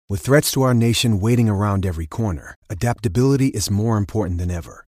With threats to our nation waiting around every corner, adaptability is more important than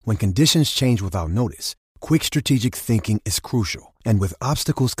ever. When conditions change without notice, quick strategic thinking is crucial. And with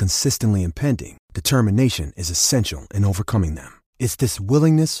obstacles consistently impending, determination is essential in overcoming them. It's this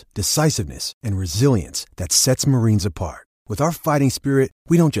willingness, decisiveness, and resilience that sets Marines apart. With our fighting spirit,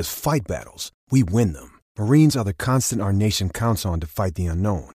 we don't just fight battles, we win them. Marines are the constant our nation counts on to fight the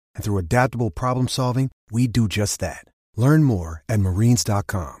unknown. And through adaptable problem solving, we do just that. Learn more at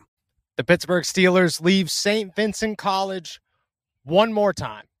marines.com. The Pittsburgh Steelers leave St. Vincent College one more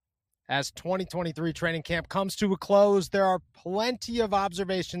time. As 2023 training camp comes to a close, there are plenty of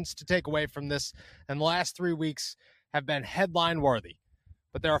observations to take away from this, and the last 3 weeks have been headline-worthy.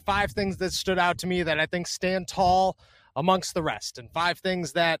 But there are 5 things that stood out to me that I think stand tall amongst the rest, and 5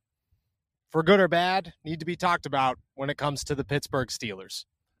 things that, for good or bad, need to be talked about when it comes to the Pittsburgh Steelers.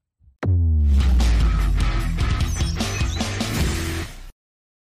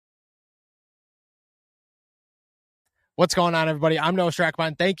 What's going on, everybody? I'm Noah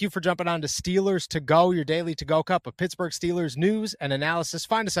Strackbine. Thank you for jumping on to Steelers To Go, your daily to-go cup of Pittsburgh Steelers news and analysis.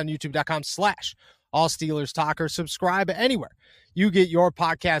 Find us on youtube.com/allsteelerstalker. Subscribe anywhere you get your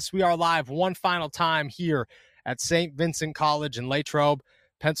podcasts. We are live one final time here at St. Vincent College in Latrobe,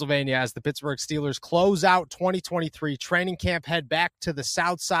 Pennsylvania, as the Pittsburgh Steelers close out 2023 training camp, head back to the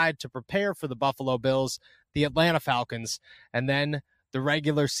South Side to prepare for the Buffalo Bills, the Atlanta Falcons, and then the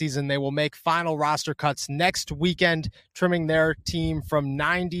regular season. They will make final roster cuts next weekend, trimming their team from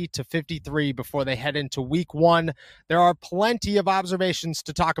 90 to 53 before they head into week 1. There are plenty of observations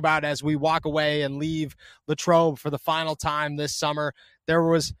to talk about as we walk away and leave Latrobe for the final time this summer. There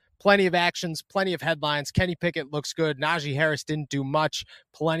was plenty of actions, plenty of headlines. Kenny Pickett looks good. Najee Harris didn't do much.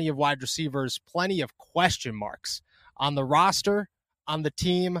 Plenty of wide receivers, plenty of question marks on the roster, on the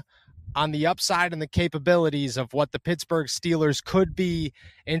team, on the upside and the capabilities of what the Pittsburgh Steelers could be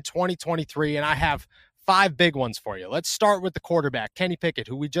in 2023. And I have 5 big ones for you. Let's start with the quarterback, Kenny Pickett,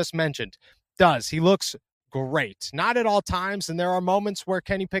 who we just mentioned. He looks great. Not at all times, and there are moments where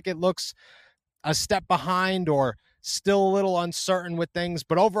Kenny Pickett looks a step behind or still a little uncertain with things,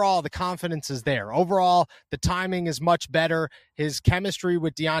 but overall, the confidence is there. Overall, the timing is much better. His chemistry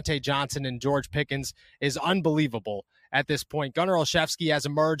with Deontay Johnson and George Pickens is unbelievable at this point. Gunnar Olszewski has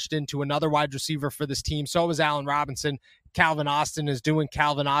emerged into another wide receiver for this team. So is Allen Robinson. Calvin Austin is doing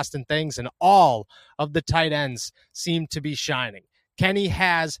Calvin Austin things, and all of the tight ends seem to be shining. Kenny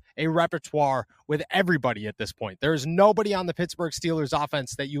has a repertoire with everybody at this point. There is nobody on the Pittsburgh Steelers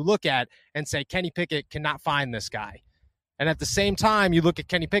offense that you look at and say, Kenny Pickett cannot find this guy. And at the same time, you look at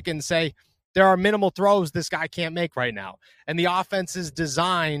Kenny Pickett and say, there are minimal throws this guy can't make right now. And the offense is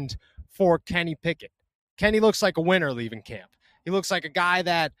designed for Kenny Pickett. Kenny looks like a winner leaving camp. He looks like a guy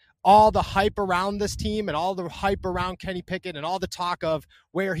that all the hype around this team and all the hype around Kenny Pickett and all the talk of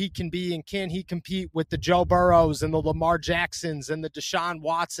where he can be and can he compete with the Joe Burrows and the Lamar Jacksons and the Deshaun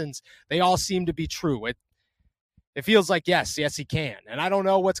Watsons, they all seem to be true. It feels like, yes, he can. And I don't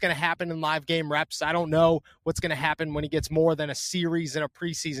know what's going to happen in live game reps. I don't know what's going to happen when he gets more than a series in a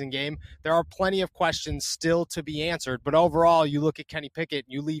preseason game. There are plenty of questions still to be answered. But overall, you look at Kenny Pickett,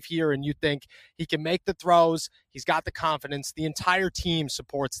 you leave here and you think he can make the throws. He's got the confidence. The entire team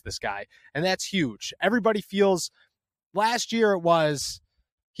supports this guy. And that's huge. Everybody feels last year it was,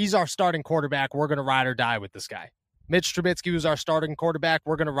 he's our starting quarterback. We're going to ride or die with this guy. Mitch Trubisky was our starting quarterback.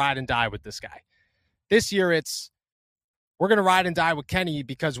 We're going to ride and die with this guy. This year it's, we're going to ride and die with Kenny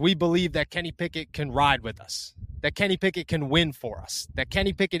because we believe that Kenny Pickett can ride with us, that Kenny Pickett can win for us, that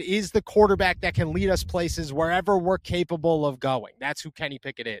Kenny Pickett is the quarterback that can lead us places wherever we're capable of going. That's who Kenny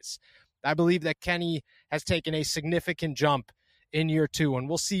Pickett is. I believe that Kenny has taken a significant jump in year 2, and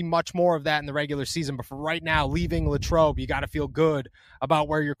we'll see much more of that in the regular season. But for right now, leaving Latrobe, you got to feel good about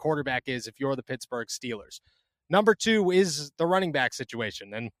where your quarterback is if you're the Pittsburgh Steelers. Number 2 is the running back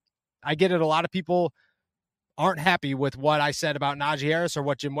situation, and I get it. A lot of people aren't happy with what I said about Najee Harris or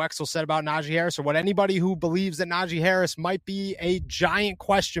what Jim Wexell said about Najee Harris or what anybody who believes that Najee Harris might be a giant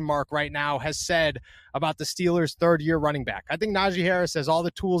question mark right now has said about the Steelers' third-year running back. I think Najee Harris has all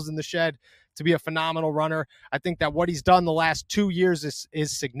the tools in the shed to be a phenomenal runner. I think that what he's done the last 2 years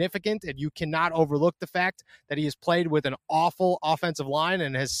is significant, and you cannot overlook the fact that he has played with an awful offensive line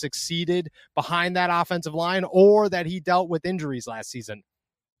and has succeeded behind that offensive line, or that he dealt with injuries last season.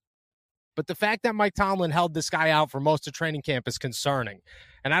 But the fact that Mike Tomlin held this guy out for most of training camp is concerning.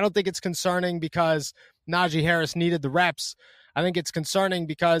 And I don't think it's concerning because Najee Harris needed the reps. I think it's concerning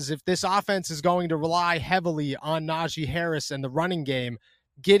because if this offense is going to rely heavily on Najee Harris and the running game,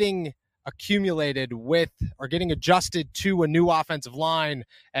 getting accumulated with or getting adjusted to a new offensive line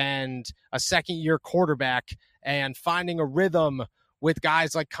and a second-year quarterback and finding a rhythm with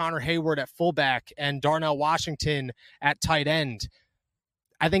guys like Connor Hayward at fullback and Darnell Washington at tight end,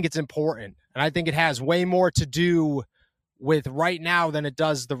 I think it's important. And I think it has way more to do with right now than it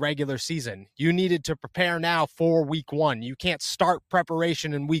does the regular season. You needed to prepare now for week 1. You can't start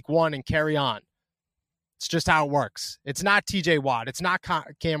preparation in week 1 and carry on. It's just how it works. It's not TJ Watt. It's not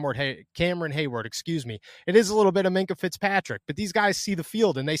Cameron Hayward, excuse me. It is a little bit of Minkah Fitzpatrick, but these guys see the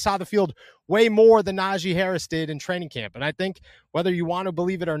field, and they saw the field way more than Najee Harris did in training camp. And I think whether you want to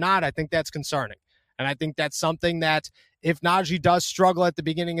believe it or not, I think that's concerning. And I think that's something that if Najee does struggle at the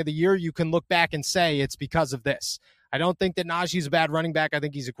beginning of the year, you can look back and say it's because of this. I don't think that Najee's a bad running back. I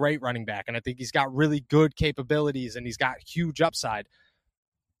think he's a great running back, and I think he's got really good capabilities, and he's got huge upside.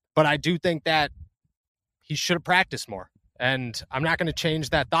 But I do think that he should have practiced more. And I'm not going to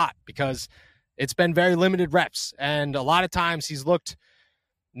change that thought because it's been very limited reps. And a lot of times he's looked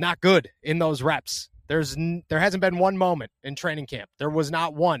not good in those reps. There hasn't been one moment in training camp. There was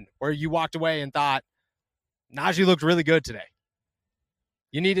not one where you walked away and thought, Najee looked really good today.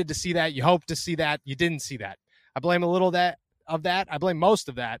 You needed to see that. You hoped to see that. You didn't see that. I blame a little of that. I blame most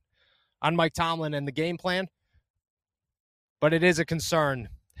of that on Mike Tomlin and the game plan. But it is a concern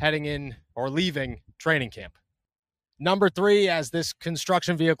heading in or leaving training camp. Number 3, as this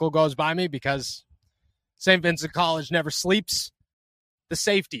construction vehicle goes by me, because St. Vincent College never sleeps, the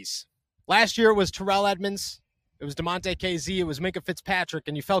safeties. Last year it was Terrell Edmunds, it was Damontae Kazee, it was Minkah Fitzpatrick,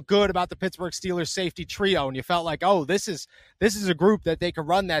 and you felt good about the Pittsburgh Steelers safety trio, and you felt like, oh, this is a group that they could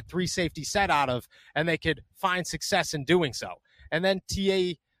run that 3-safety set out of, and they could find success in doing so. And then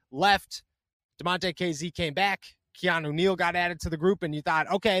TA left, Damontae Kazee came back, Keanu Neal got added to the group, and you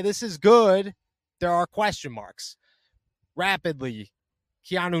thought, okay, this is good. There are question marks. Rapidly,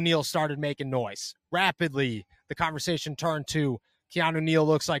 Keanu Neal started making noise. Rapidly, the conversation turned to Keanu Neal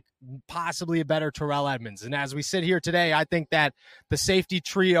looks like possibly a better Terrell Edmunds. And as we sit here today, I think that the safety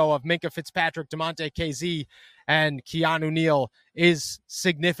trio of Minkah Fitzpatrick, Damontae Kazee, and Keanu Neal is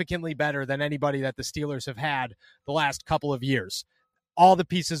significantly better than anybody that the Steelers have had the last couple of years. All the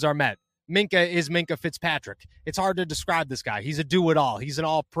pieces are met. Minkah is Minkah Fitzpatrick. It's hard to describe this guy. He's a do-it-all. He's an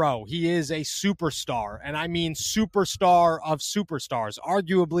all-pro. He is a superstar, and I mean superstar of superstars,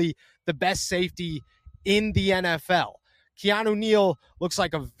 arguably the best safety in the NFL. Keanu Neal looks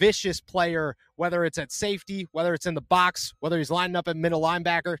like a vicious player, whether it's at safety, whether it's in the box, whether he's lining up at middle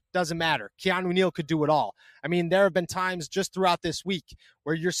linebacker, doesn't matter. Keanu Neal could do it all. I mean, there have been times just throughout this week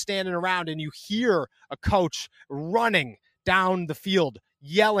where you're standing around and you hear a coach running down the field,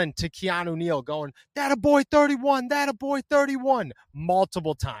 yelling to Keanu Neal, going, "That a boy 31, that a boy 31,"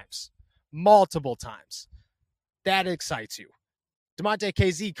 multiple times. That excites you. Damontae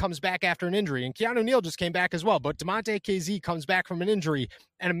Kazee comes back after an injury, and Keanu Neal just came back as well, but Damontae Kazee comes back from an injury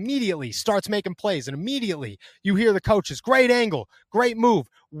and immediately starts making plays, and immediately you hear the coaches, great angle, great move,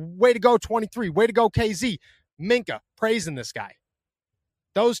 way to go 23, way to go Kazee. Minkah praising this guy.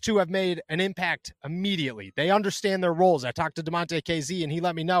 Those two have made an impact immediately. They understand their roles. I talked to Damontae Kazee, and he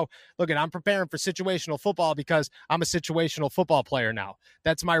let me know, look, I'm preparing for situational football because I'm a situational football player now.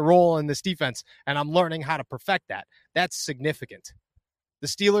 That's my role in this defense, and I'm learning how to perfect that. That's significant. The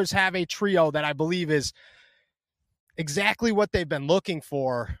Steelers have a trio that I believe is exactly what they've been looking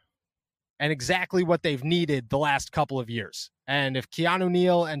for and exactly what they've needed the last couple of years. And if Keanu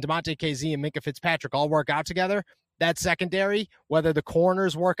Neal and Damontae Kazee and Minkah Fitzpatrick all work out together, that secondary, whether the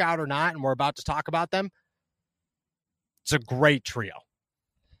corners work out or not, and we're about to talk about them, it's a great trio.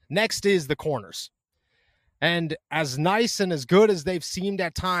 Next is the corners. And as nice and as good as they've seemed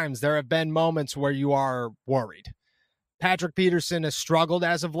at times, there have been moments where you are worried. Patrick Peterson has struggled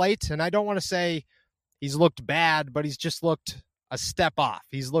as of late, and I don't want to say he's looked bad, but he's just looked a step off.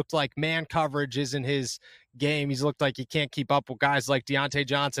 He's looked like man coverage isn't his game. He's looked like he can't keep up with guys like Deontay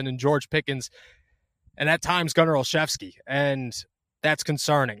Johnson and George Pickens, and at times Gunnar Olszewski, and that's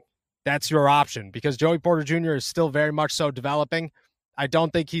concerning. That's your option because Joey Porter Jr. is still very much so developing. I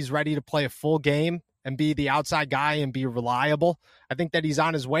don't think he's ready to play a full game and be the outside guy and be reliable. I think that he's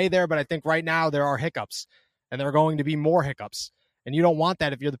on his way there, but I think right now there are hiccups. And there are going to be more hiccups. And you don't want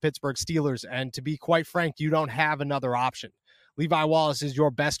that if you're the Pittsburgh Steelers. And to be quite frank, you don't have another option. Levi Wallace is your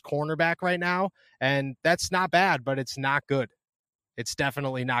best cornerback right now. And that's not bad, but it's not good. It's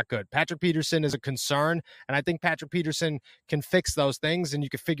definitely not good. Patrick Peterson is a concern, and I think Patrick Peterson can fix those things, and you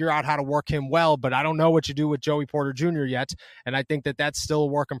can figure out how to work him well, but I don't know what you do with Joey Porter Jr. yet, and I think that that's still a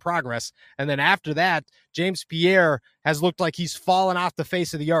work in progress. And then after that, James Pierre has looked like he's fallen off the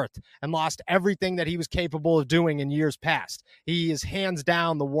face of the earth and lost everything that he was capable of doing in years past. He is hands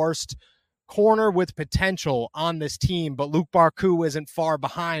down the worst corner with potential on this team, but Luke Barku isn't far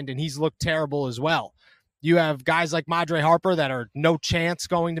behind, and he's looked terrible as well. You have guys like Madre Harper that are no chance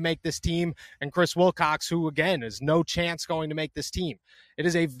going to make this team, and Chris Wilcox, who, again, is no chance going to make this team. It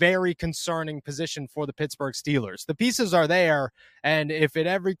is a very concerning position for the Pittsburgh Steelers. The pieces are there, and if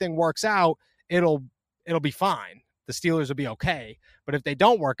everything works out, it'll be fine. The Steelers will be okay. But if they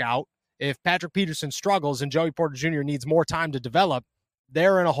don't work out, if Patrick Peterson struggles and Joey Porter Jr. needs more time to develop,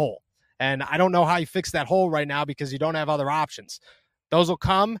 they're in a hole. And I don't know how you fix that hole right now because you don't have other options. Those will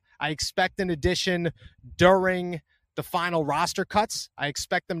come. I expect an addition during the final roster cuts. I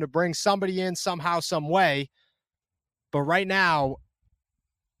expect them to bring somebody in somehow, some way. But right now,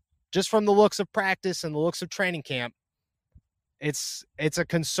 just from the looks of practice and the looks of training camp, it's a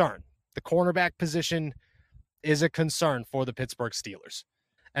concern. The cornerback position is a concern for the Pittsburgh Steelers.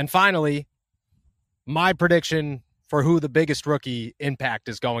 And finally, my prediction for who the biggest rookie impact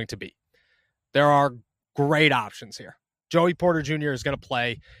is going to be. There are great options here. Joey Porter Jr. is going to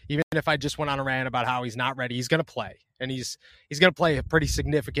play. Even if I just went on a rant about how he's not ready, he's going to play. And he's going to play a pretty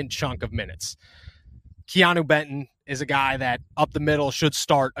significant chunk of minutes. Keanu Benton is a guy that up the middle should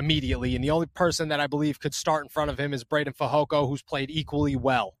start immediately. And the only person that I believe could start in front of him is Braden Fehoko, who's played equally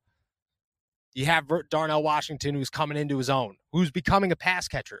well. You have Darnell Washington, who's coming into his own, who's becoming a pass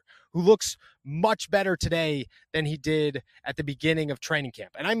catcher, who looks much better today than he did at the beginning of training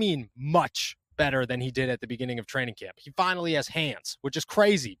camp. And I mean much better than he did at the beginning of training camp. He finally has hands, which is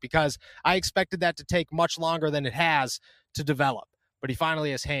crazy because I expected that to take much longer than it has to develop. But he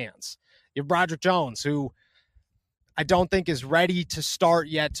finally has hands. You have Broderick Jones, who I don't think is ready to start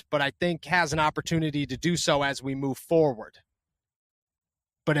yet, but I think has an opportunity to do so as we move forward.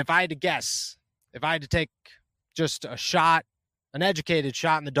 But if I had to guess, if I had to take just a shot, an educated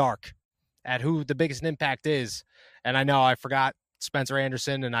shot in the dark at who the biggest impact is, and I know I forgot Spencer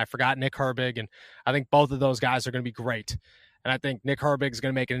Anderson and I forgot Nick Herbig, and I think both of those guys are going to be great. And I think Nick Herbig is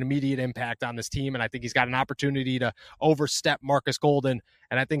going to make an immediate impact on this team, and I think he's got an opportunity to overstep Marcus Golden,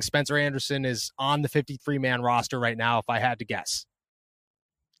 and I think Spencer Anderson is on the 53-man roster right now if I had to guess.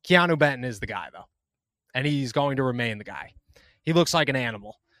 Keanu Benton is the guy, though, and he's going to remain the guy. He looks like an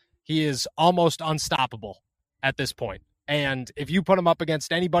animal. He is almost unstoppable at this point. And if you put him up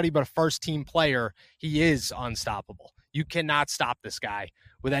against anybody but a first-team player, he is unstoppable. You cannot stop this guy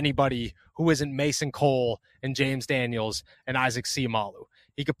with anybody who isn't Mason Cole and James Daniels and Isaac Seumalo.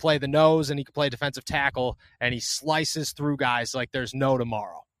 He could play the nose and he could play defensive tackle, and he slices through guys like there's no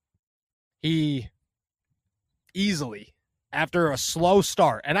tomorrow. He easily, after a slow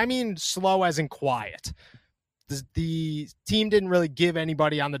start, and I mean slow as in quiet, the team didn't really give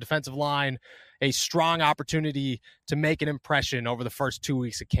anybody on the defensive line a strong opportunity to make an impression over the first 2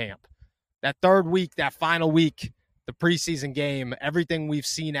 weeks of camp. That third week, that final week, the preseason game, everything we've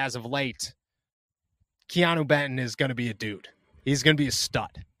seen as of late, Keanu Benton is going to be a dude. He's going to be a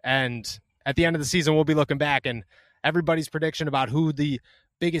stud. And at the end of the season, we'll be looking back and everybody's prediction about who the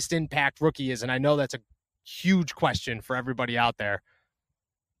biggest impact rookie is. And I know that's a huge question for everybody out there.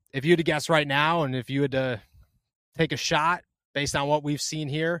 If you had to guess right now, and if you had to take a shot based on what we've seen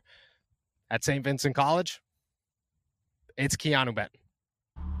here at St. Vincent College, it's Keanu Benton.